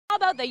How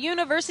about the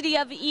University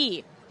of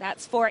E?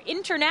 That's for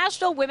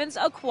International Women's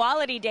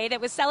Equality Day that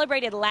was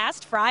celebrated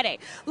last Friday.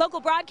 Local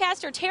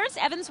broadcaster Terrance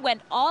went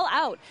all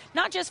out,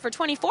 not just for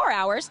 24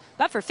 hours,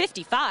 but for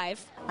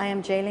 55. I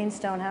am Jaylene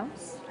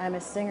Stonehouse. I'm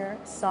a singer,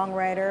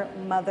 songwriter,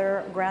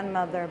 mother,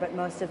 grandmother, but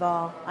most of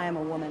all, I am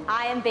a woman.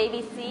 I am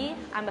Baby C.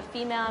 I'm a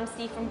female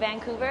MC from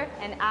Vancouver,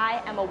 and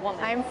I am a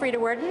woman. I'm Frida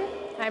Worden.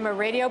 I'm a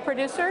radio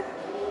producer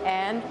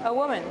and a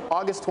woman.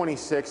 August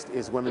 26th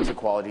is Women's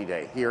Equality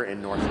Day here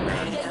in North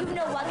America. Yeah, you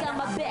know I got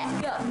my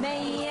back up,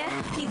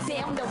 man. He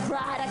down the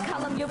ride, I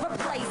call him your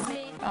replacement.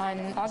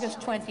 On August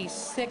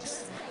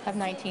 26th of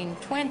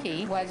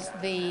 1920 was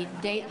the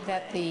date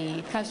that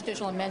the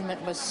constitutional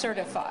amendment was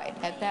certified.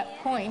 At that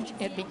point,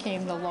 it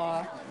became the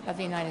law of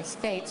the United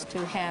States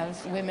to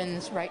have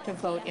women's right to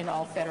vote in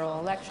all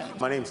federal elections.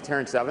 My name's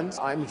Terrance Evans.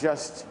 I'm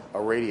just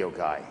a radio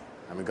guy.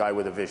 I'm a guy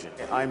with a vision.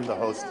 I'm the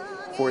host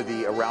for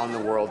the Around the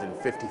World in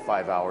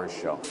 55 Hours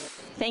show.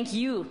 Thank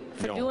you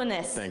for doing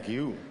this. Thank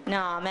you.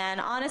 Nah,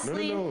 man,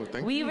 honestly,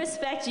 we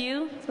respect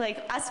you,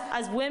 like us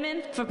as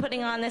women, for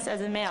putting on this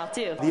as a male,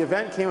 too. The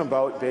event came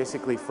about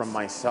basically from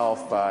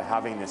myself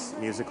having this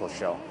musical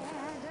show.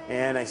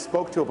 And I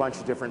spoke to a bunch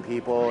of different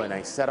people, and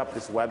I set up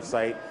this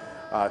website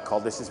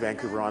called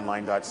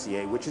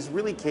thisisvancouveronline.ca, which is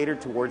really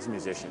catered towards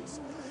musicians.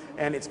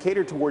 And it's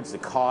catered towards the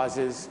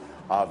causes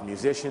of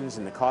musicians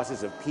and the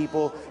causes of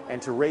people,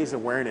 and to raise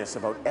awareness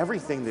about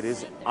everything that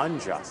is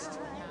unjust,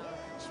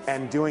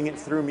 and doing it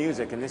through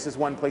music. And this is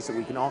one place that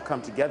we can all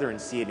come together and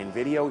see it in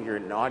video, hear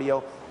it in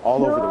audio,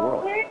 all over the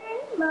world.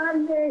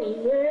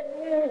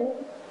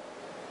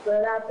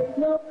 But I think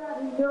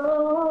nobody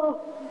knows.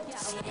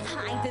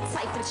 I ain't the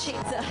type of chick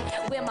to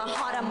wear my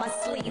heart on my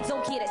sleeve.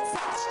 Don't get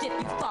attached if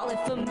you falling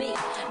for me.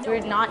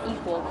 We're not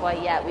equal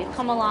quite yet. We've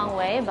come a long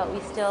way, but we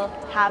still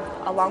have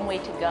a long way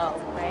to go,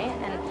 right?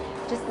 And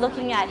just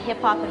looking at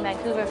hip-hop in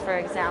Vancouver, for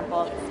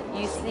example,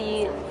 you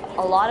see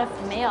a lot of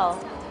male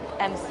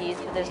MCs,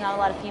 but there's not a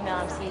lot of female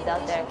MCs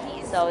out there.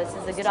 So this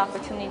is a good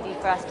opportunity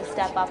for us to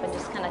step up and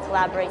just kind of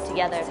collaborate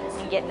together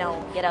and get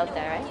known, get out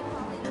there, right?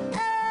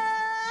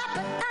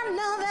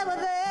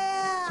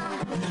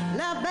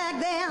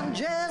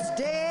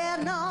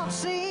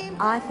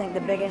 I think the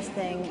biggest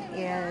thing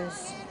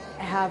is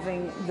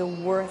having the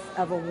worth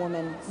of a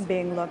woman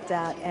being looked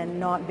at and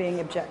not being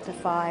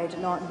objectified,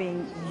 not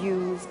being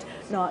used,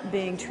 not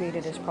being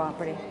treated as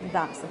property.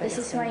 That's the biggest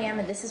thing. This is who I am,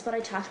 and this is what I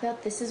talk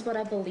about. This is what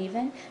I believe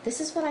in. This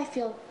is what I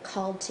feel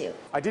called to.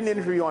 I did an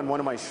interview on one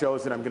of my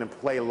shows that I'm going to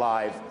play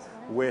live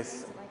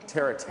with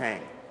Terrance,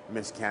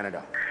 Miss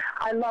Canada.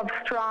 I love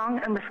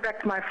strong and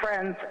respect my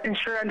friends,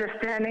 ensure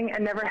understanding,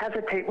 and never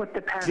hesitate with the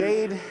pen.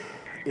 Jade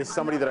is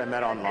somebody that I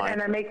met online.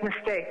 And I make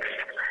mistakes.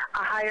 A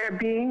higher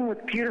being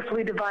with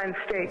beautifully divine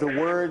state. The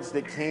words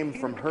that came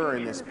from her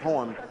in this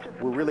poem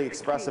were really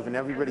expressive, and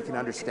everybody can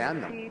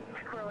understand them.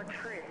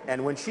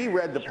 And when she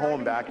read the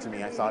poem back to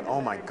me, I thought, oh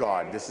my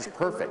God, this is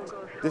perfect.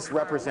 This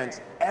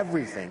represents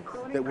everything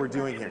that we're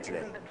doing here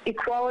today.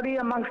 Equality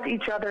amongst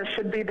each other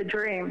should be the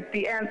dream.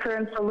 The answer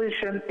and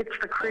solution, it's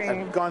the cream.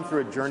 I've gone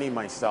through a journey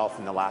myself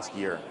in the last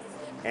year,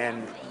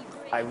 and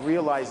I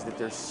realized that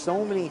there's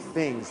so many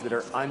things that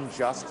are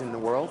unjust in the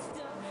world.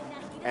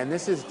 And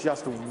this is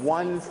just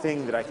one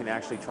thing that I can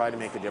actually try to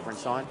make a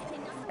difference on.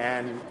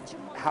 And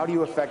how do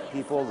you affect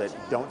people that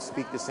don't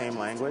speak the same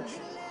language?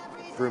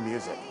 Through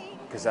music,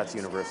 because that's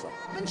universal.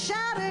 This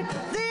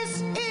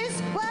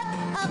is what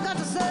I've got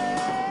to say.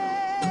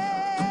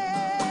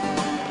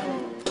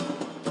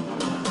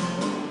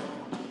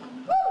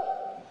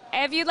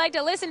 If you'd like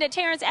to listen to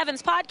Terrance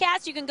Evans'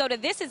 podcast, you can go to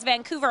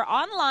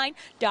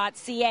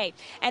thisisvancouveronline.ca.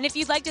 And if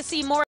you'd like to see more